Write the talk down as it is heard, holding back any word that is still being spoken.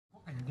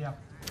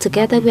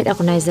Together with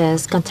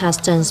organizers,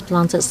 contestants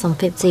planted some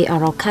 50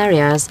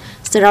 araucarias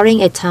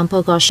surrounding a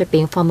temple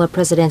worshipping former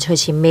President Ho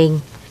Chi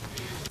Minh.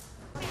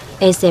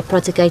 It's a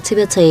practical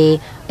activity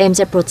aimed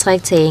at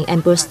protecting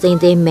and boosting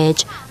the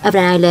image of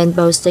an island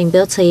boasting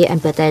beauty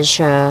and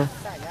potential.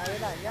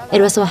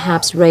 It also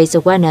helps raise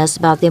awareness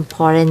about the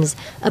importance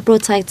of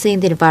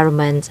protecting the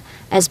environment,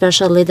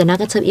 especially the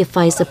negative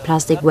effects of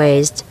plastic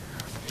waste.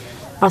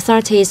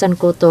 Authorities on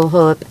Koto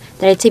hope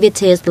that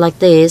activities like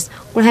this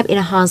will help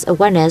enhance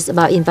awareness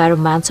about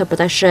environmental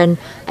protection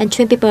and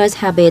train people's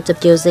habit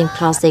of using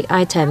plastic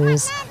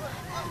items.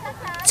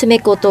 To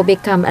make Koto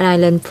become an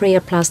island free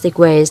of plastic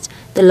waste,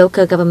 the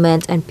local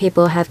government and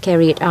people have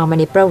carried out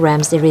many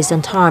programs in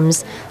recent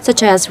times,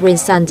 such as Green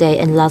Sunday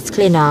and Last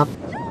Cleanup.